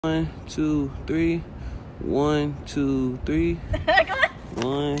1, 2, 3. 1, 2, 3.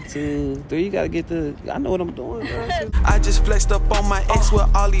 1, 2, 3. You gotta get the. I know what I'm doing, bro. I just flexed up on my ex with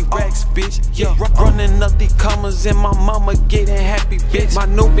all these racks, bitch. Yeah, running up these commas and my mama getting happy, bitch. My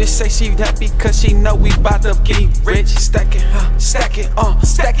new bitch say she happy cause she know we bout to be rich. Stacking, stacking,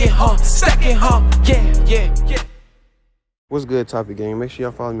 stacking, stacking, yeah. What's good, Topik gang? Make sure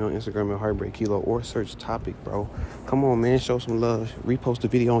y'all follow me on Instagram at Heartbreak Kilo or search Topik, bro. Come on, man. Show some love. Repost the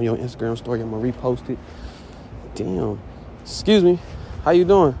video on your Instagram story. I'm gonna repost it. Damn. Excuse me. How you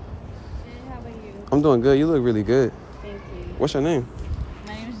doing? Good. How about you? I'm doing good. You look really good. Thank you. What's your name?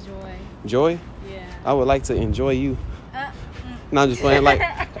 My name is Joy. Joy? Yeah. I would like to enjoy you. No, I'm just playing. Like,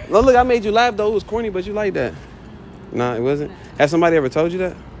 look, I made you laugh though. It was corny, but you like that. Nah, it wasn't. No. Has somebody ever told you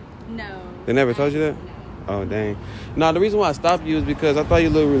that? No. They never told you that? No. Oh, dang. No, the reason why I stopped you is because I thought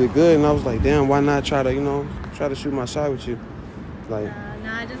you looked really good, and I was like, damn, why not try to, try to shoot my shot with you? Like.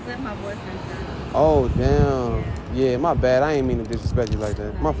 No, I just left my boyfriend's house. Oh, damn. Yeah, my bad. I ain't mean to disrespect you like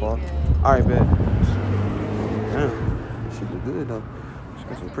that. No, my fault. Good. All right, bet. Damn. She look good, though. She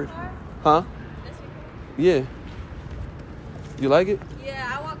got some pretty. Huh? That's your car? Yeah. You like it?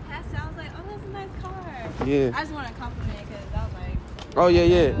 Yeah, I walked past it. I was like, oh, that's a nice car. Yeah. I just want to compliment it because I was like. Oh,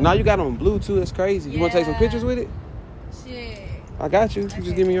 yeah. Now you got on blue, too. That's crazy. You want to take some pictures with it? Shit. I got you. Okay. You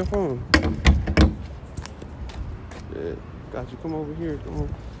just give me your phone. Yeah. Got you. Come over here. Come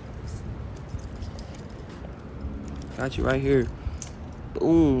on. Got you right here.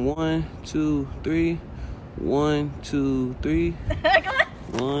 Boom. 1, 2, 3. 1, 2, 3.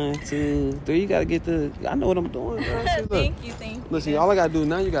 1, 2, 3. You gotta get the. I know what I'm doing, bro. See, Thank you. Listen, all I gotta do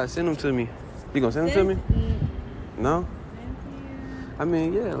now, you gotta send them to me. You gonna send them to me? No? I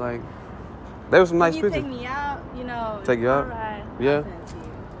mean, yeah, like there was some nice pictures. Take me out, Take you out? Ride, yeah.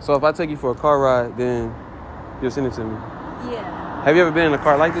 So if I take you for a car ride, then you'll send it to me. Yeah. Have you ever been in a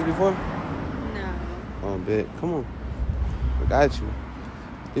car like this before? No. Oh, bet. Come on. I got you.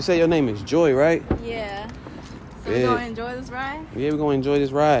 You say your name is Joy, right? Yeah. So we're gonna enjoy this ride? Yeah, we're gonna enjoy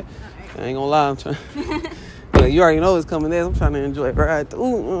this ride. Right. I ain't gonna lie, I'm trying. Yeah, you already know it's coming there. I'm trying to enjoy the ride.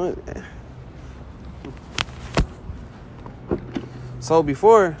 Ooh. So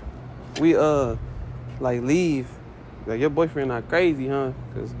before we like leave, like your boyfriend not crazy, huh?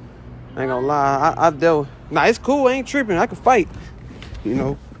 Cause I ain't gonna lie, I dealt. Nah, it's cool. I ain't tripping. I can fight. I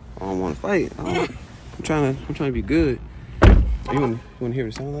don't want to fight. I'm trying to be good. You wanna hear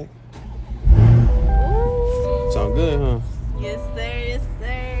what it sound like? Ooh. Sound good, huh? Yes, sir. Yes, sir.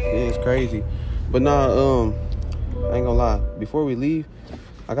 Yeah, it's crazy. But nah, I ain't gonna lie. Before we leave,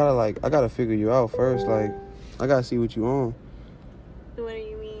 I gotta figure you out first. Like, I gotta see what you on. What do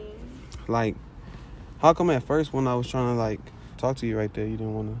you mean? Like, how come at first when I was trying to like talk to you right there, you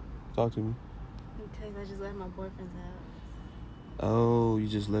didn't want to talk to me? Because I just left my boyfriend's house. Oh, you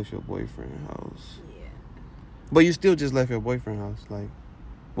just left your boyfriend's house. Yeah. But you still just left your boyfriend's house. Like,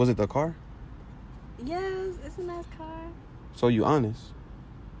 was it the car? Yes, it's a nice car. So you honest?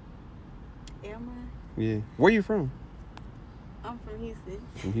 Am I? Yeah. Where you from? I'm from Houston.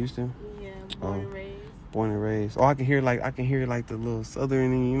 From Houston? Yeah, born and raised. Born and raised. Oh, I can hear like the little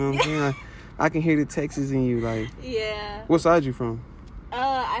southern in you. You know what I'm saying? I can hear the Texas in you. Like, yeah. what side you from?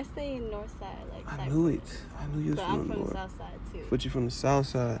 I stay in north side, like. I knew it. I knew you was I'm from north. the south side too. But you from the south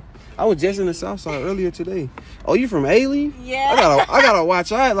side. I was just in the south side earlier today. Oh, you from Ailey? Yeah. I gotta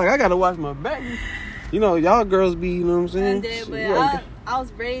watch. I gotta watch my back. Y'all girls be. You know what I'm saying? I did, but I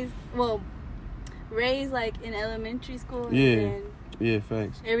was raised like in elementary school. Yeah. And Yeah,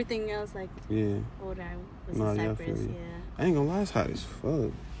 facts. everything else, like. Yeah. Older, I was in Yeah, I Cyprus. feel you. Yeah. I ain't gonna lie, it's hot as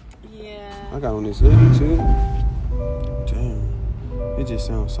fuck. Yeah. I got on this hoodie too. Damn. It just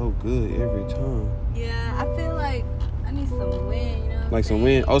sounds so good every time. Yeah, I feel like I need some wind, Like some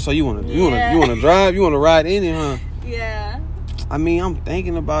wind. Oh, so you wanna drive? You wanna ride in it, huh? Yeah. I mean, I'm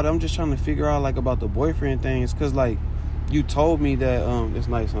thinking about it. I'm just trying to figure out like about the boyfriend things, cause like you told me that it's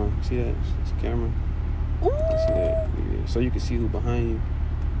nice, huh? See that? It's a camera. Ooh. See that? Yeah. So you can see who behind you.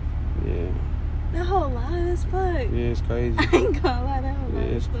 Yeah. That whole lot as fuck. Yeah, it's crazy. I ain't gonna lie, that whole lot.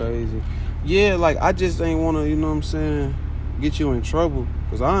 Yeah, it's crazy. Yeah, like I just ain't wanna, you know what I'm saying, get you in trouble.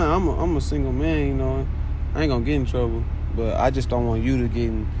 Cause I'm a single man, I ain't gonna get in trouble. But I just don't want you to get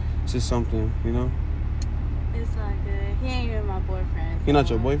into something, It's all good. He ain't even my boyfriend. So He not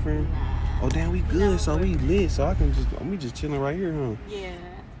your boyfriend? Nah. Oh damn, we good. So we lit. So we just chilling right here, huh? Yeah.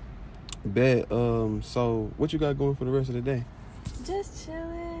 Bet. So what you got going for the rest of the day? Just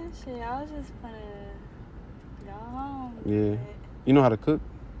chilling. Shit, I was just gonna go home. Yeah. You know how to cook?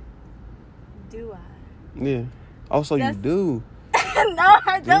 Do I? Yeah. Oh, so you do? No,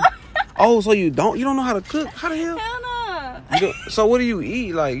 I don't. Oh, so you don't? You don't know how to cook? How the hell? Hell no. So what do you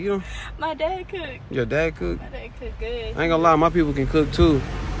eat? Like, you know? My dad cooked. Your dad cook? My dad cooked good. I ain't gonna lie, my people can cook too.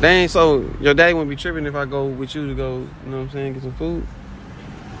 They ain't so your dad wouldn't be tripping if I go with you to go, you know what I'm saying, get some food.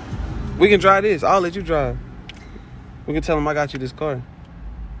 We can drive this. I'll let you drive. We can tell him I got you this car.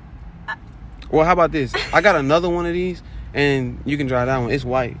 Well, how about this? I got another one of these, and you can drive that one. It's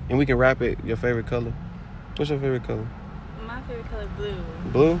white, and we can wrap it your favorite color. What's your favorite color? My favorite color blue.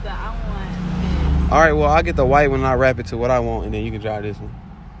 Blue? So I want this. All right, well, I'll get the white one and I'll wrap it to what I want, and then you can drive this one.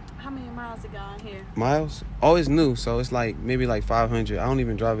 How many miles it got on here? Miles? Oh, it's new, so it's like maybe like 500. I don't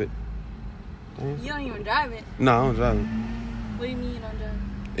even drive it. You don't even drive it? No, I don't drive it. What do you mean you don't drive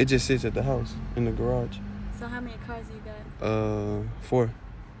it? It just sits at the house, in the garage. So how many cars you got? 4.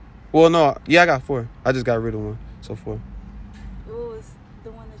 Well, no, yeah, I got 4. I just got rid of one, so 4. What was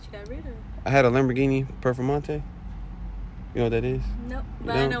the one that you got rid of? I had a Lamborghini Performante. You know what that is? Nope,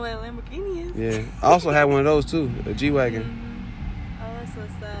 but I know what a Lamborghini is. Yeah, I also had one of those too, a G-Wagon. Oh, that's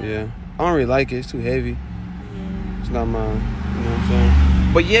what's up. Yeah, I don't really like it. It's too heavy. Yeah. It's not mine. You know what I'm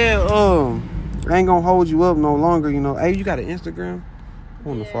saying? But yeah, I ain't gonna hold you up no longer. You know, hey, you got an Instagram? I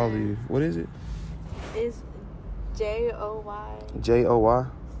want to follow you. What is it? It's Joy. Joy.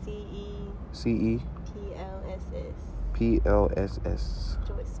 CE. PLSS.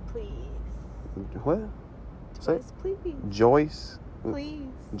 Joyce, please. What? Joyce, please. Joyce. Please.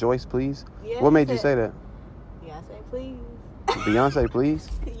 Joyce, please. Yeah, What made you say that? You gotta say please. Beyonce, please.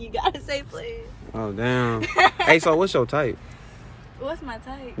 You gotta say please. Oh damn. Hey, so what's your type? What's my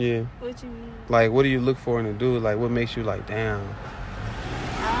type? Yeah. What you mean? Like, what do you look for in a dude? Like, what makes you like, damn?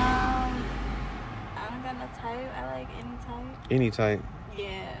 I don't got no type. I like any type. Any type.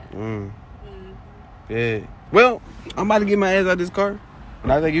 Yeah. Yeah. Well, I'm about to get my ass out of this car.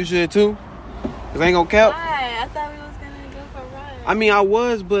 And I think you should too. Cause I ain't gonna cap. Why? I thought we was gonna go for a ride. I mean, I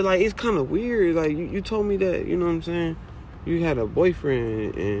was, but like, it's kind of weird. Like, you told me that, you know what I'm saying? You had a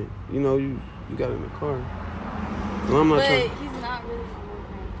boyfriend and, you know, you got in the car. Well, I'm not but trying. he's not really my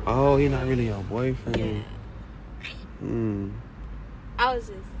boyfriend. Oh, he's not really your boyfriend. Yeah. I was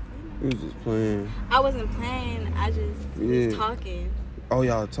just, you was just playing. I wasn't playing. I just was talking. Oh,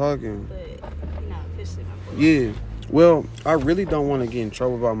 y'all talking. But you're not officially my boyfriend. Yeah. Well, I really don't want to get in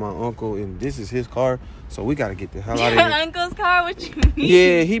trouble by my uncle, and this is his car, so we got to get the hell out of here. Your uncle's car? What you mean?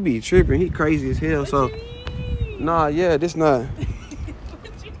 Yeah, he be tripping. He crazy as hell. What So, you mean? nah, yeah, this not.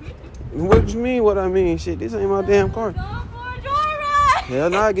 What you mean? What you mean? What I mean? Shit, this ain't my damn car. Go for a joyride. Hell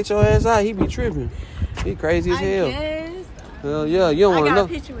nah, get your ass out. He be tripping. He crazy as hell. Guess. Hell yeah, you don't want to know. I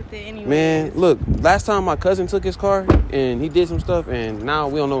got a picture with it anyway. Man, look, last time my cousin took his car and he did some stuff, and now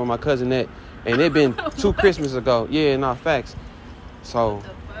we don't know where my cousin at. And it been 2 Christmases ago. Yeah, nah, facts. So,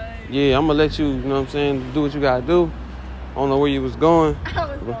 yeah, I'm gonna let you, you know what I'm saying, do what you gotta do. I don't know where you was going. I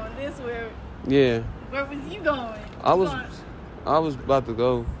was going this way. Yeah. Where was you going? I was about to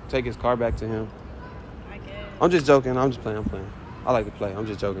go take his car back to him. I guess. I'm just joking. I'm just playing. I'm playing. I like to play. I'm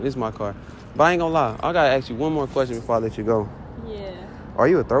just joking. This is my car. But I ain't gonna lie. I gotta ask you one more question before I let you go. Yeah. Are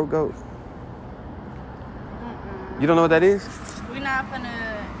you a throat goat? You don't know what that is? We're not gonna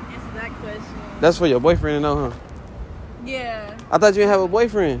answer that question. That's for your boyfriend to know, huh? Yeah. I thought you didn't have a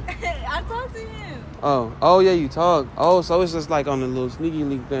boyfriend. I talked to him. Oh yeah, you talk. Oh, so it's just like on the little sneaky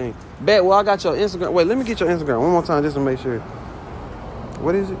leak thing. Bet. Well, I got your Instagram. Wait, let me get your Instagram one more time just to make sure.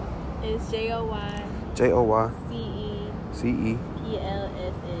 What is it? It's Joy. Joy. CE.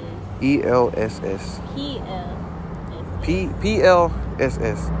 ELSS.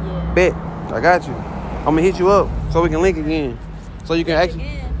 PLSS. Yeah. Bet. I got you. I'm gonna hit you up so we can link again. So you can actually.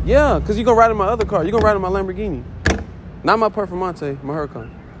 Again? Yeah, because you're gonna ride in my other car. You're gonna ride in my Lamborghini. Not my Performante, my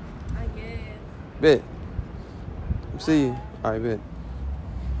Huracan. I guess. Bet. See you. All right, bet.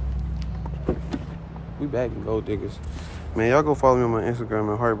 We back in Gold Diggers. Man, y'all go follow me on my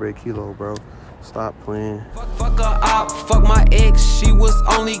Instagram at Heartbreak Kilo, bro. Stop playing. Fuck her up, fuck my ex. She was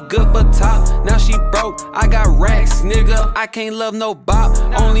only good for top. Now she broke, I got racks, nigga. I can't love no bop.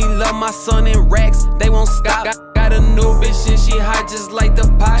 Only love my son and racks. They won't stop. Got a new bitch and she hot just like the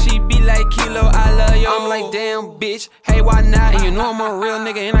pot. She be like Kilo, I love you. I'm like, damn bitch, hey why not? And you know I'm a real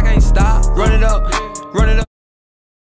nigga and I can't stop. Run it up, run it up.